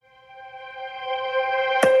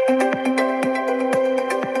My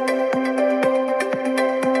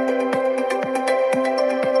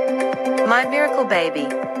Miracle Baby.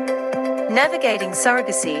 Navigating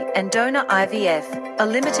Surrogacy and Donor IVF, a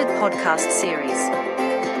limited podcast series.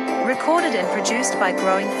 Recorded and produced by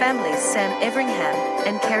Growing Families Sam Everingham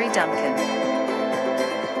and Kerry Duncan.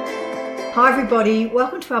 Hi everybody,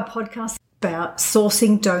 welcome to our podcast about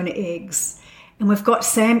sourcing donor eggs. And we've got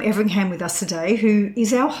Sam Everingham with us today, who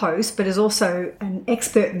is our host but is also an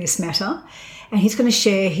expert in this matter. And he's going to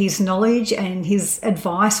share his knowledge and his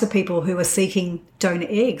advice for people who are seeking donor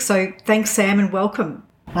eggs. So thanks, Sam, and welcome.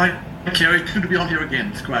 Hi, Kerry. Good to be on here again.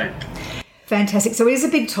 It's great. Fantastic. So it is a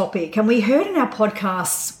big topic. And we heard in our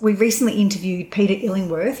podcasts, we recently interviewed Peter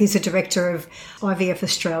Illingworth. He's the director of IVF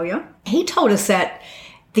Australia. He told us that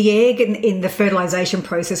the egg in the fertilisation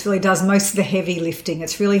process really does most of the heavy lifting.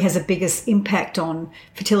 It really has the biggest impact on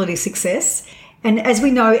fertility success. And as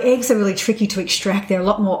we know, eggs are really tricky to extract. They're a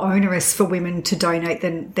lot more onerous for women to donate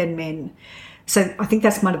than men. So I think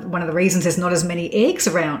that's one of the reasons there's not as many eggs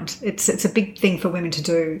around. It's a big thing for women to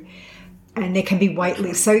do. And there can be wait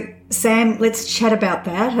lists. So Sam, let's chat about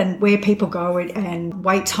that and where people go and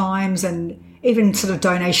wait times and even sort of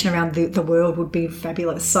donation around the world would be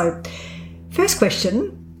fabulous. So first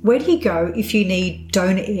question, where do you go if you need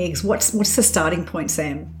donor eggs? What's the starting point,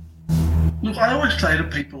 Sam? Look, I always say to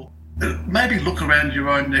people, maybe look around your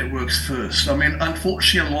own networks first. I mean,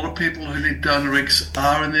 unfortunately, a lot of people who need donor eggs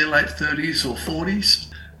are in their late 30s or 40s,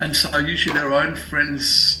 and so usually their own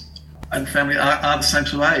friends and family are the same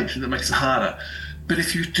sort of age, and that makes it harder. But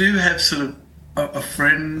if you do have sort of a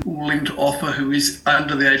friend willing to offer who is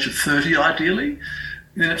under the age of 30, ideally,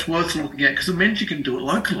 then it's worth looking at, because it means you can do it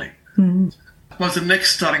locally. Mm-hmm. I suppose the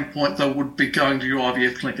next starting point, though, would be going to your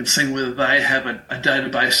IVF clinic and seeing whether they have a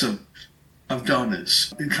database of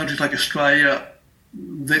donors. In countries like Australia,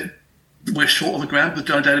 we're short on the ground with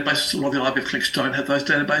donor databases. A lot of the IVF clinics don't have those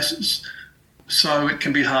databases. So it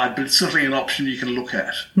can be hard, but it's certainly an option you can look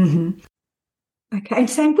at. Mm-hmm. Okay. And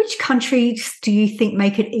Sam, which countries do you think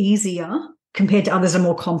make it easier compared to others that are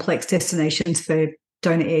more complex destinations for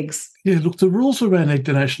donor eggs? Yeah, look, the rules around egg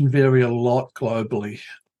donation vary a lot globally.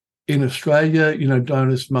 In Australia,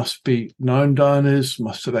 donors must be known donors,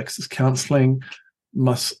 must have access counselling,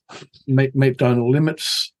 must meet donor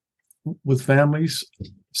limits with families.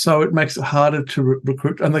 So it makes it harder to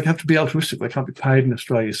recruit, and they have to be altruistic. They can't be paid in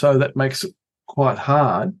Australia. So that makes it quite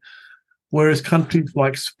hard. Whereas countries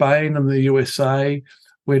like Spain and the USA,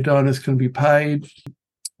 where donors can be paid,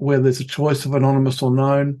 where there's a choice of anonymous or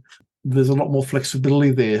known, there's a lot more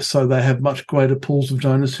flexibility there. So they have much greater pools of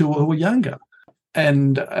donors who are younger.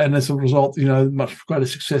 And as a result, much greater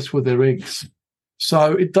success with their eggs.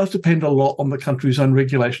 So it does depend a lot on the country's own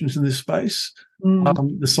regulations in this space,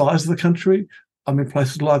 the size of the country. I mean,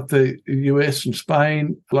 places like the US and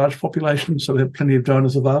Spain, large populations, so they have plenty of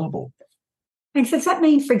donors available. And so does that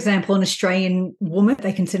mean, for example, an Australian woman,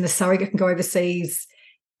 they can send a surrogate and go overseas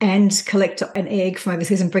and collect an egg from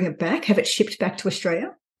overseas and bring it back, have it shipped back to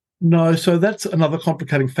Australia? No, so that's another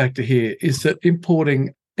complicating factor here, is that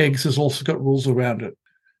importing eggs has also got rules around it.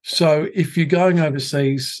 So if you're going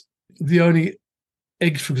overseas, the only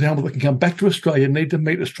eggs, for example, that can come back to Australia need to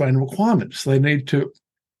meet Australian requirements. They need to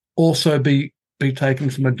also be taken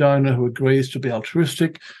from a donor who agrees to be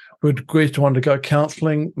altruistic, who agrees to undergo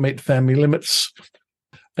counselling, meet family limits,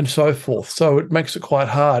 and so forth. So it makes it quite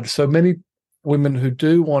hard. So many women who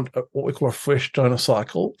do want what we call a fresh donor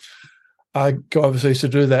cycle go overseas to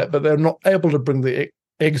do that, but they're not able to bring the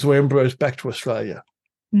eggs or embryos back to Australia.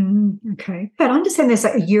 Okay. But I understand there's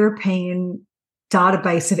a European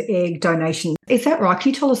database of egg donation. Is that right?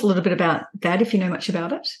 Can you tell us a little bit about that if you know much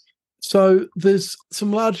about it? So there's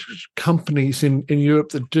some large companies in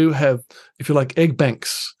Europe that do have, if you like, egg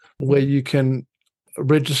banks where you can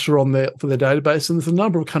register for their database. And there's a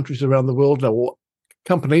number of countries around the world now, or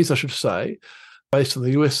companies, I should say, based in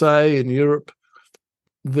the USA and Europe,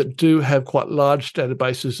 that do have quite large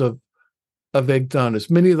databases of egg donors.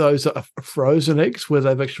 Many of those are frozen eggs where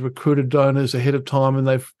they've actually recruited donors ahead of time and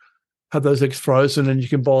they've had those eggs frozen, and you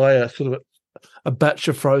can buy a batch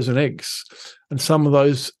of frozen eggs. And some of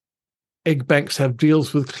those egg banks have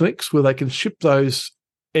deals with clinics where they can ship those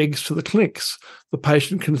eggs to the clinics. The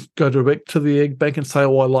patient can go direct to the egg bank and say, I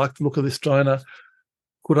like the look of this donor.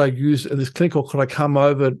 Could I use it in this clinic, or could I come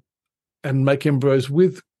over and make embryos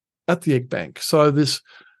at the egg bank? So there's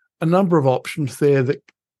a number of options there that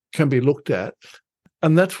can be looked at.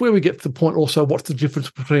 And that's where we get to the point also, what's the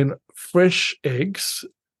difference between fresh eggs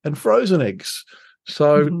and frozen eggs?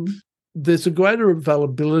 So there's a greater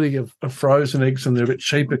availability of frozen eggs, and they're a bit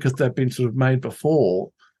cheaper because they've been sort of made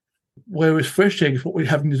before. Whereas fresh eggs, what we're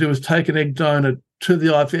having to do is take an egg donor to the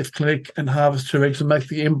IVF clinic and harvest her eggs and make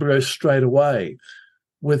the embryos straight away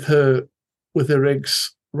with her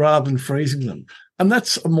eggs rather than freezing them. And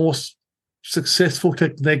that's a more successful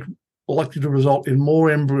technique, likely to result in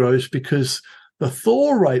more embryos because the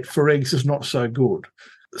thaw rate for eggs is not so good.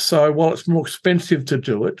 So while it's more expensive to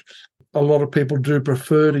do it, a lot of people do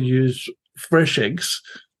prefer to use fresh eggs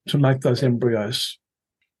to make those embryos.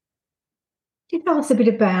 Can you tell us a bit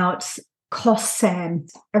about costs, Sam,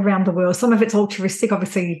 around the world? Some of it's altruistic.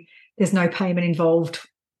 Obviously, there's no payment involved.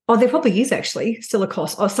 Oh, there probably is actually still a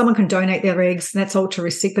cost. Oh, someone can donate their eggs, and that's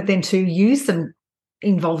altruistic, but then to use them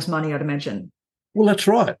involves money, I'd imagine. Well, that's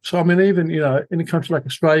right. So, I mean, even, in a country like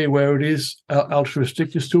Australia where it is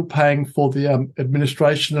altruistic, you're still paying for the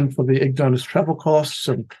administration and for the egg donors' travel costs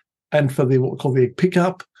and for what we call the egg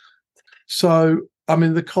pickup. So, I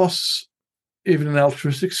mean, the costs, even in an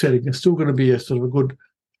altruistic setting, are still going to be a sort of a good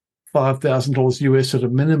 $5,000 US at a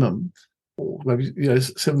minimum, or maybe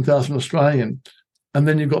 $7,000 Australian. And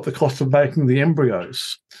then you've got the cost of making the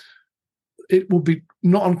embryos. It will be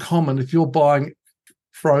not uncommon if you're buying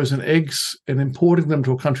frozen eggs and importing them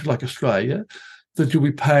to a country like Australia that you'll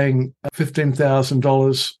be paying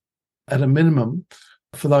 $15,000 at a minimum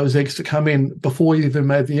for those eggs to come in before you even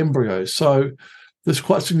made the embryos. So there's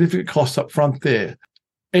quite significant costs up front there.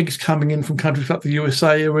 Eggs coming in from countries like the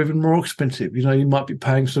USA are even more expensive. You might be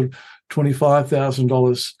paying sort of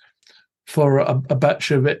 $25,000 for a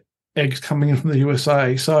batch of eggs coming in from the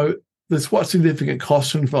USA. So there's quite significant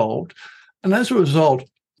costs involved. And as a result,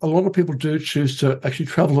 a lot of people do choose to actually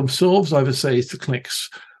travel themselves overseas to clinics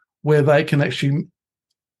where they can actually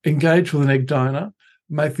engage with an egg donor,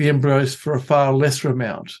 make the embryos for a far lesser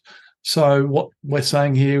amount. So what we're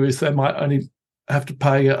saying here is they might only have to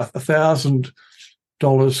pay $1,000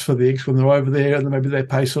 for the eggs when they're over there, and then maybe they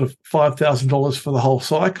pay sort of $5,000 for the whole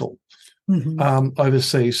cycle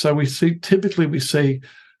overseas. So we see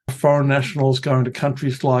foreign nationals going to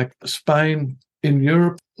countries like Spain in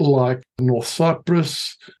Europe, like North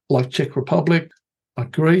Cyprus, like Czech Republic,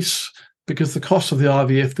 like Greece, because the cost of the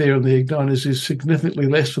IVF there and the egg donors is significantly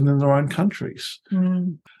less than in their own countries.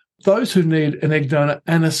 Those who need an egg donor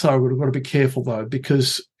and a surrogate have got to be careful, though,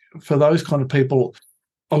 because for those kind of people,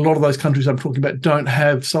 a lot of those countries I'm talking about don't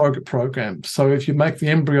have surrogate programs. So if you make the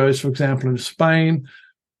embryos, for example, in Spain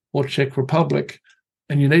or Czech Republic,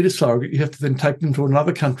 and you need a surrogate, you have to then take them to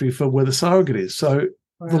another country for where the surrogate is. So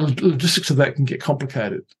the logistics of that can get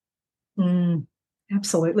complicated.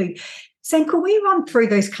 Absolutely. Sam, could we run through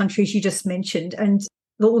those countries you just mentioned and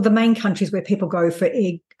the main countries where people go for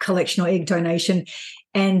egg collection or egg donation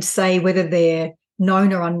and say whether they're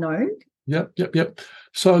known or unknown? Yep.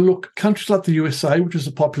 So look, countries like the USA, which is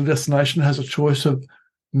a popular destination, has a choice of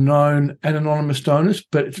known and anonymous donors,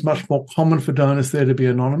 but it's much more common for donors there to be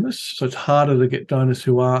anonymous. So it's harder to get donors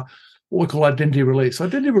who are what we call identity release.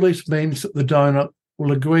 Identity release means that the donor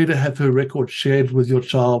will agree to have her record shared with your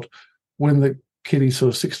child when the kiddie's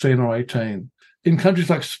sort of 16 or 18. In countries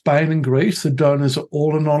like Spain and Greece, the donors are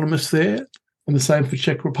all anonymous there, and the same for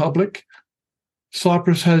Czech Republic.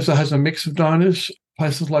 Cyprus has a mix of donors.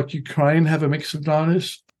 Places like Ukraine have a mix of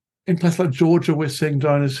donors. In places like Georgia, we're seeing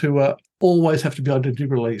donors who always have to be identity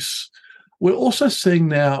release. We're also seeing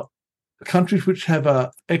now countries which have an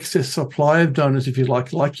excess supply of donors, if you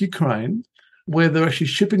like Ukraine, where they're actually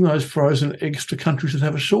shipping those frozen eggs to countries that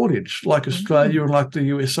have a shortage, like Australia and like the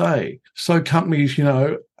USA. So companies,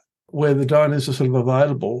 where the donors are sort of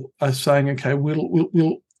available, are saying, okay,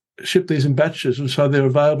 we'll ship these in batches, and so they're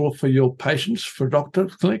available for your patients, for a doctor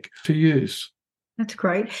clinic to use. That's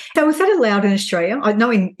great. So was that allowed in Australia? I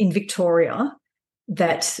know in Victoria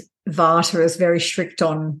that VARTA is very strict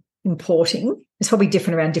on importing. It's probably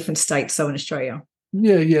different around different states, so in Australia.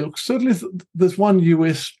 Yeah. Look, certainly there's one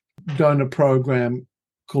US donor program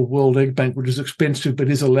called World Egg Bank, which is expensive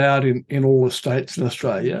but is allowed in all the states in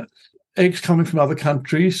Australia. Eggs coming from other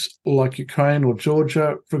countries like Ukraine or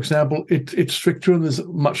Georgia, for example, it's stricter, and there's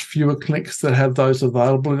much fewer clinics that have those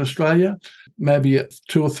available in Australia. Maybe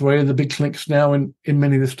 2 or 3 of the big clinics now in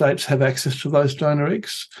many of the states have access to those donor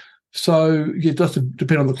eggs. So it does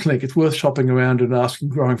depend on the clinic. It's worth shopping around and asking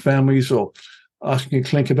growing families or asking a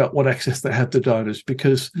clinic about what access they have to donors,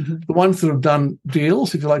 because the ones that have done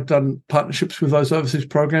deals, if you like, done partnerships with those overseas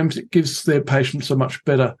programs, it gives their patients a much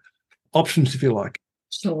better options, if you like.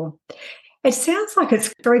 Sure. It sounds like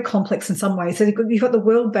it's very complex in some ways. So you've got the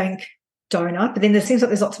World Bank donor, but then there seems like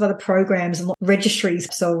there's lots of other programs and registries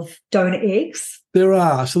of donor eggs. There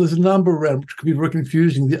are. So there's a number around, which can be very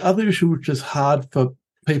confusing. The other issue, which is hard for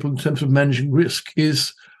people in terms of managing risk,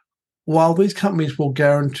 is while these companies will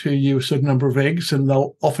guarantee you a certain number of eggs, and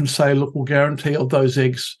they'll often say, look, we'll guarantee of those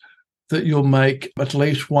eggs that you'll make at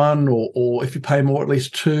least one, or if you pay more, at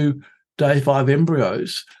least 2 day 5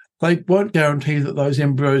 embryos. They won't guarantee that those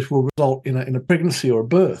embryos will result in a pregnancy or a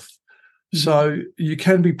birth. Mm-hmm. So you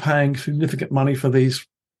can be paying significant money for these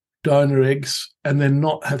donor eggs and then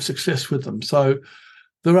not have success with them. So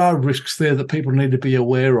there are risks there that people need to be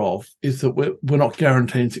aware of, is that we're not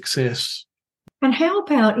guaranteeing success. And how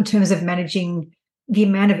about in terms of managing the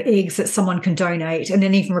amount of eggs that someone can donate and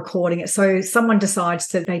then even recording it? So someone decides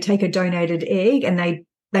that they take a donated egg and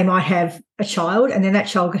they might have a child, and then that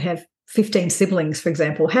child could have 15 siblings, for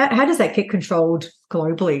example. How does that get controlled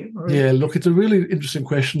globally? Yeah, look, it's a really interesting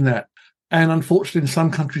question, that. And unfortunately, in some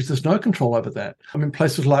countries, there's no control over that. I mean,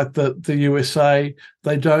 places like the USA,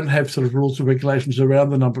 they don't have sort of rules or regulations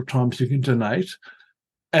around the number of times you can donate.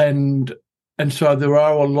 And so there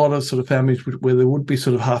are a lot of sort of families where there would be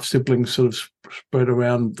sort of half siblings sort of spread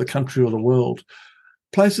around the country or the world.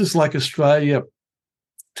 Places like Australia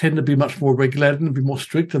tend to be much more regulated and be more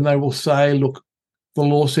strict, and they will say, look, the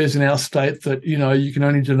law says in our state that, you know, you can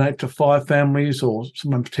only donate to 5 families or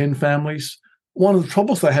sometimes 10 families. One of the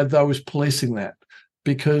troubles they had, though, is policing that,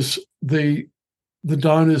 because the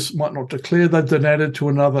donors might not declare they've donated to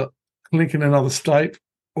another clinic in another state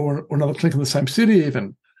or another clinic in the same city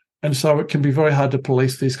even. And so it can be very hard to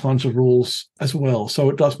police these kinds of rules as well. So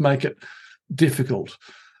it does make it difficult.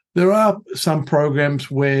 There are some programs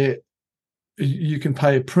where you can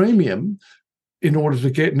pay a premium in order to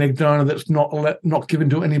get an egg donor that's not given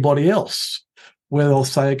to anybody else, where they'll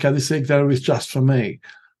say, okay, this egg donor is just for me.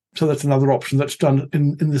 So that's another option that's done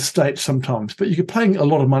in the States sometimes. But you're paying a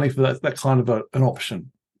lot of money for that kind of an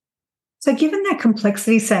option. So given that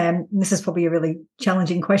complexity, Sam, and this is probably a really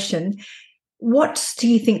challenging question, what do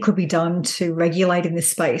you think could be done to regulate in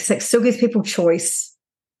this space that still gives people choice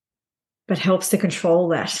but helps to control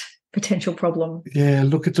that potential problem? Yeah,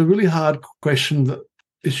 look, it's a really hard question, the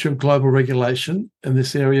issue of global regulation in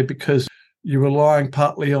this area, because you're relying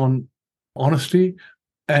partly on honesty,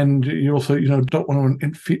 and you also, don't want to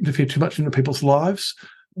interfere too much into people's lives.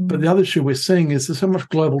 Mm. But the other issue we're seeing is there's so much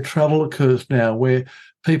global travel occurs now where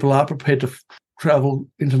people are prepared to travel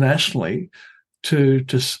internationally to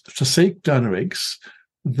seek donor eggs,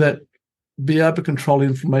 that be able to control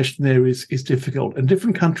information there is difficult. And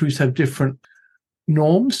different countries have different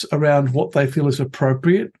norms around what they feel is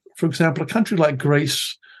appropriate. For example, a country like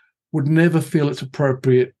Greece would never feel it's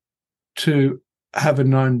appropriate to have a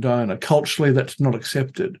known donor. Culturally, that's not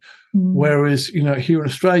accepted. Mm. Whereas, here in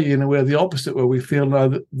Australia, we're the opposite, where we feel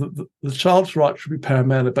that the child's right should be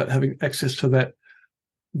paramount about having access to that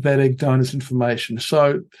egg donor's information.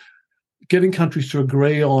 So getting countries to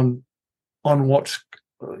agree on what's,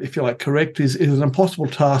 if you like, correct is an impossible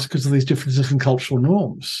task because of these differences in cultural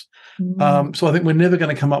norms. Mm. So I think we're never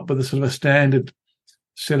going to come up with a sort of a standard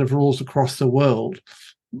set of rules across the world.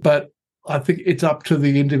 But I think it's up to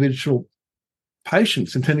the individual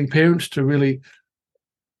patients, intending parents, to really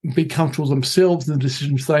be comfortable themselves in the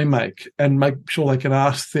decisions they make and make sure they can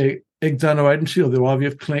ask their egg donor agency or their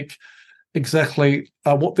IVF clinic exactly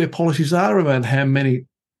what their policies are around how many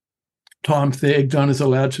times their egg donor is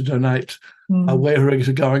allowed to donate, where her eggs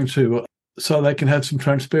are going to, so they can have some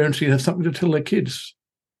transparency and have something to tell their kids.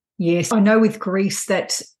 Yes, I know with Greece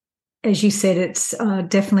that, as you said, it's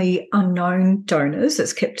definitely unknown donors.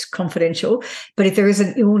 It's kept confidential. But if there is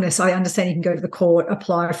an illness, I understand you can go to the court,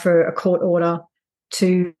 apply for a court order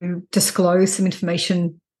to disclose some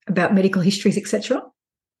information about medical histories, etc.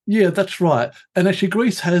 Yeah, that's right. And actually,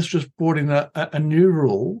 Greece has just brought in a new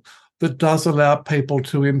rule that does allow people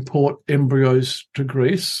to import embryos to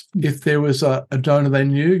Greece if there was a donor they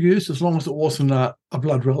knew used, as long as it wasn't a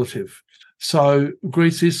blood relative. So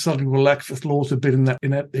Greece is starting to relax its laws a bit in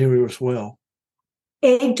that area as well.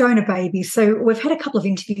 Egg donor babies. So we've had a couple of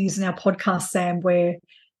interviews in our podcast, Sam, where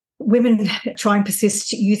women try and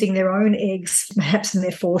persist using their own eggs, perhaps in their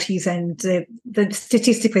 40s, and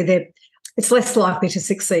statistically it's less likely to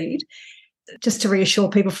succeed. Just to reassure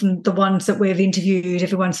people, from the ones that we've interviewed,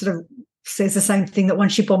 everyone sort of says the same thing, that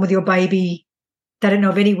once you bond with your baby, they don't know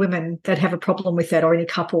of any women that have a problem with that, or any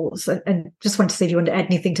couples. And just wanted to see if you want to add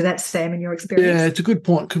anything to that, Sam, in your experience. Yeah, it's a good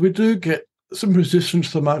point, because we do get some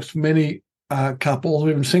resistance amongst many couples, or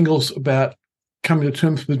even singles, about coming to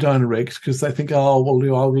terms with donor eggs, because they think, oh,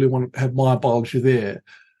 well, I really want to have my biology there.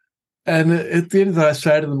 And at the end of the day, I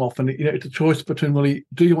say to them often, it's a choice between, really,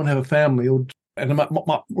 do you want to have a family, and it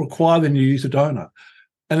might require then you use a donor.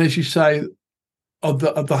 And as you say, of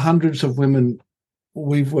the hundreds of women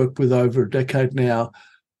we've worked with over a decade now,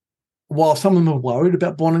 while some of them are worried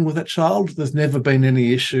about bonding with that child, there's never been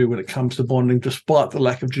any issue when it comes to bonding, despite the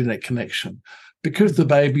lack of genetic connection. Because the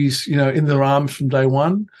baby's, in their arms from day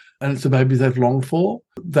one, and it's a baby they've longed for,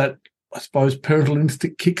 that I suppose, parental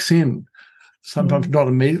instinct kicks in. Sometimes not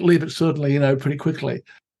immediately, but certainly, pretty quickly.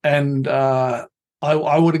 And I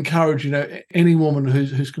would encourage, any woman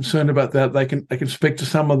who's concerned about that, they can speak to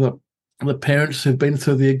some of the parents who've been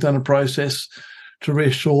through the egg donor process to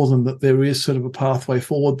reassure them that there is sort of a pathway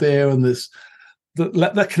forward there, and there's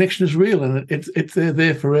that connection is real, and it's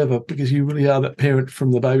there forever, because you really are that parent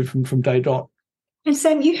from the baby from day dot. And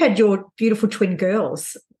Sam, you had your beautiful twin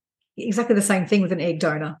girls, exactly the same thing with an egg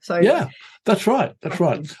donor. So yeah, that's right.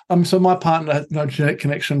 So my partner has no genetic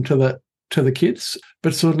connection to the kids,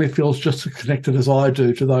 but certainly feels just as connected as I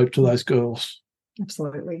do to those girls.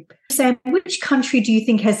 Absolutely. Sam, which country do you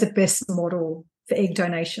think has the best model for egg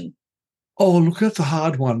donation? Oh, look, that's a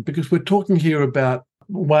hard one, because we're talking here about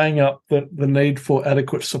weighing up the need for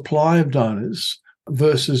adequate supply of donors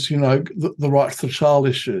versus, the rights to the child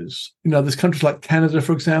issues. There's countries like Canada,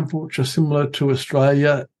 for example, which are similar to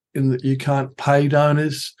Australia in that you can't pay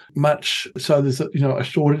donors much. So there's a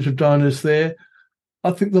shortage of donors there.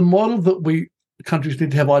 I think the model that countries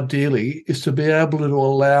need to have ideally is to be able to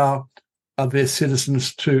allow their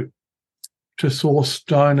citizens to source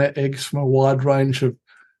donor eggs from a wide range of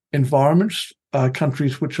environments,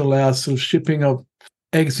 countries which allow sort of shipping of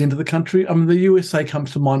eggs into the country. I mean, the USA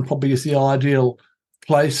comes to mind probably as the ideal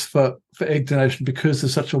place for egg donation, because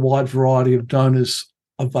there's such a wide variety of donors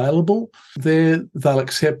available. There, they'll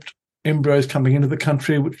accept embryos coming into the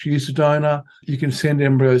country which use a donor. You can send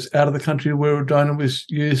embryos out of the country where a donor was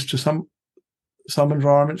used to some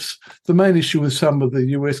environments. The main issue with some of the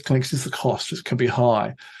US clinics is the cost. It can be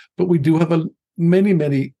high. But we do have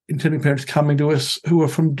many intending parents coming to us who are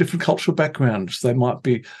from different cultural backgrounds. They might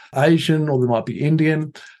be Asian or they might be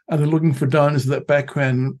Indian, and they're looking for donors of that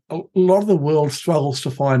background. A lot of the world struggles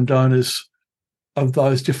to find donors of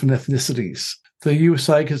those different ethnicities. The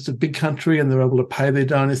USA, because it's a big country and they're able to pay their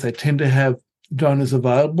donors, they tend to have donors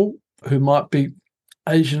available who might be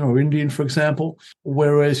Asian or Indian, for example.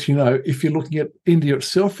 Whereas, if you're looking at India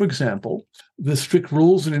itself, for example, there's strict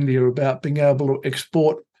rules in India about being able to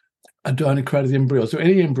export a donor-created embryos or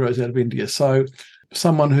any embryos out of India. So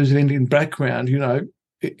someone who's an Indian background,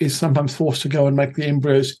 is sometimes forced to go and make the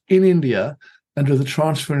embryos in India and do the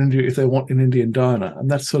transfer in India if they want an Indian donor. And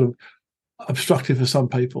that's sort of obstructive for some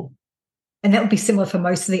people. And that would be similar for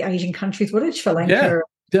most of the Asian countries, would it? Sri Lanka,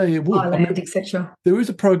 it would. Thailand, etc. There is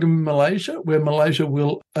a program in Malaysia where Malaysia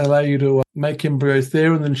will allow you to make embryos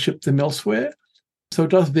there and then ship them elsewhere. So it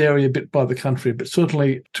does vary a bit by the country, but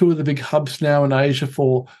certainly two of the big hubs now in Asia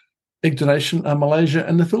for egg donation are Malaysia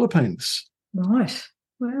and the Philippines. Right.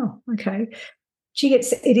 Wow. Okay. Gee,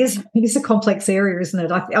 it is a complex area, isn't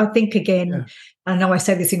it? I think, again, I know I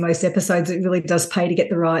say this in most episodes, it really does pay to get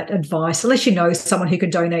the right advice. Unless you know someone who can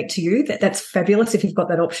donate to you, that's fabulous if you've got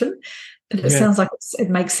that option. But it sounds like it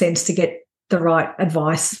makes sense to get the right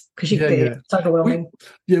advice, because it's overwhelming.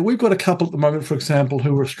 We've got a couple at the moment, for example,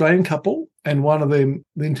 who are Australian couple, and one of them,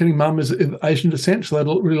 the intending mum, is of Asian descent, so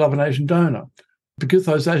they really love an Asian donor. Because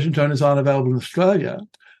those Asian donors aren't available in Australia,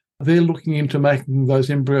 they're looking into making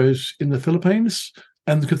those embryos in the Philippines,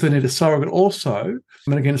 and because they need a surrogate also.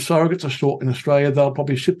 And again, surrogates are short in Australia. They'll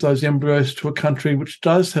probably ship those embryos to a country which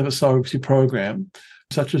does have a surrogacy program,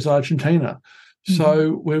 such as Argentina. Mm-hmm.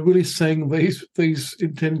 So we're really seeing these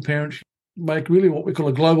intending parents make really what we call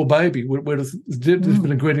a global baby, where there's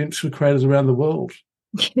different ingredients created around the world.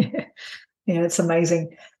 Yeah, it's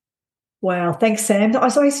amazing. Wow. Thanks, Sam. I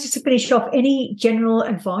suppose, just to finish off, any general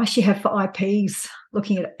advice you have for IPs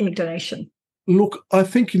looking at egg donation? Look, I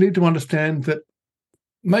think you need to understand that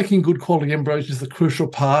making good quality embryos is the crucial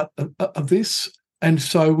part of this. And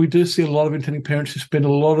so we do see a lot of intending parents who spend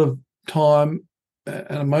a lot of time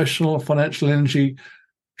and emotional and financial energy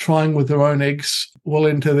trying with their own eggs well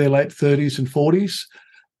into their late 30s and 40s.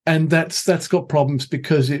 And that's got problems,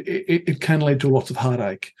 because it can lead to lots of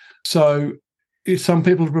heartache. So if some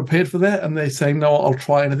people are prepared for that and they're saying, no, I'll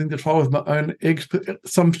try anything to try with my own eggs. But at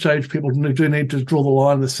some stage, people do need to draw the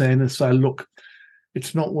line in the sand and say, look,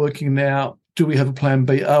 it's not working now. Do we have a plan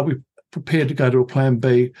B? Are we prepared to go to a plan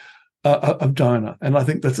B of donor? And I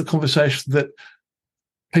think that's a conversation that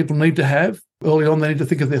people need to have early on. They need to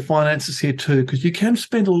think of their finances here too, because you can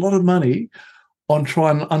spend a lot of money on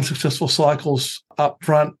trying unsuccessful cycles up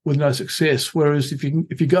front with no success. Whereas if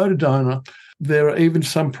you go to donor, there are even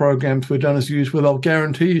some programs where donors use where they'll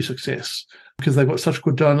guarantee you success, because they've got such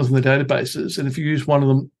good donors in their databases. And if you use one of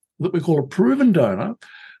them that we call a proven donor,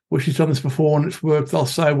 which has done this before and it's worked, they'll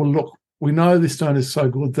say, well, look, we know this donor is so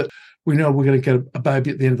good that we know we're going to get a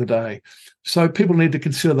baby at the end of the day. So people need to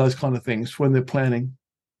consider those kind of things when they're planning.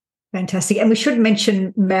 Fantastic. And we should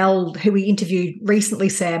mention Mel, who we interviewed recently,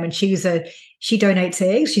 Sam, and she donates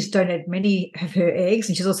eggs. She's donated many of her eggs,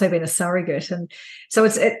 and she's also been a surrogate. And so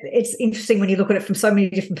it's interesting when you look at it from so many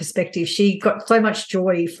different perspectives. She got so much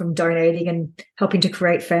joy from donating and helping to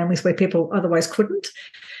create families where people otherwise couldn't.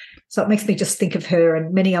 So it makes me just think of her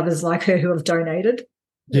and many others like her who have donated.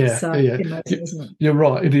 It's amazing, isn't it? You're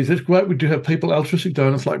right. It is. It's great. We do have people, altruistic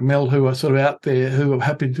donors like Mel, who are sort of out there who are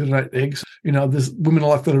happy to donate eggs. There's women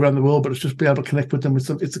like that around the world, but it's just be able to connect with them. It's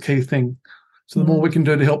a key thing. So the more we can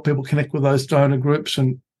do to help people connect with those donor groups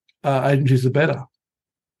and agencies, the better.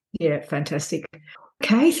 Yeah, fantastic.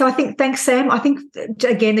 Okay, so thanks, Sam. I think,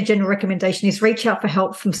 again, the general recommendation is reach out for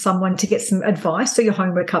help from someone to get some advice, do your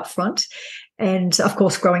homework up front. And, of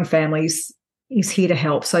course, Growing Families is here to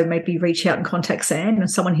help. So maybe reach out and contact Sam and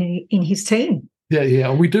someone in his team.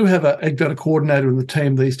 Yeah. We do have an egg donor coordinator in the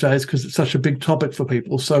team these days because it's such a big topic for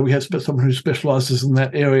people. So we have someone who specialises in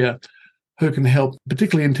that area who can help,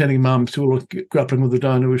 particularly intending mums who are grappling with the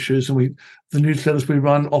donor issues. And the newsletters we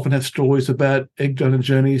run often have stories about egg donor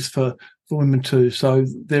journeys for women too. So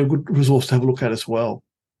they're a good resource to have a look at as well.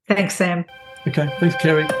 Thanks, Sam. Okay. Thanks,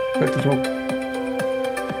 Kerry. Great to talk.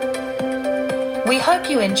 We hope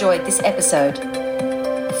you enjoyed this episode.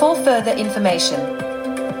 For further information,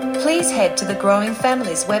 please head to the Growing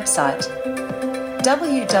Families website,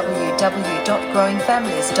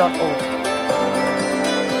 www.growingfamilies.org.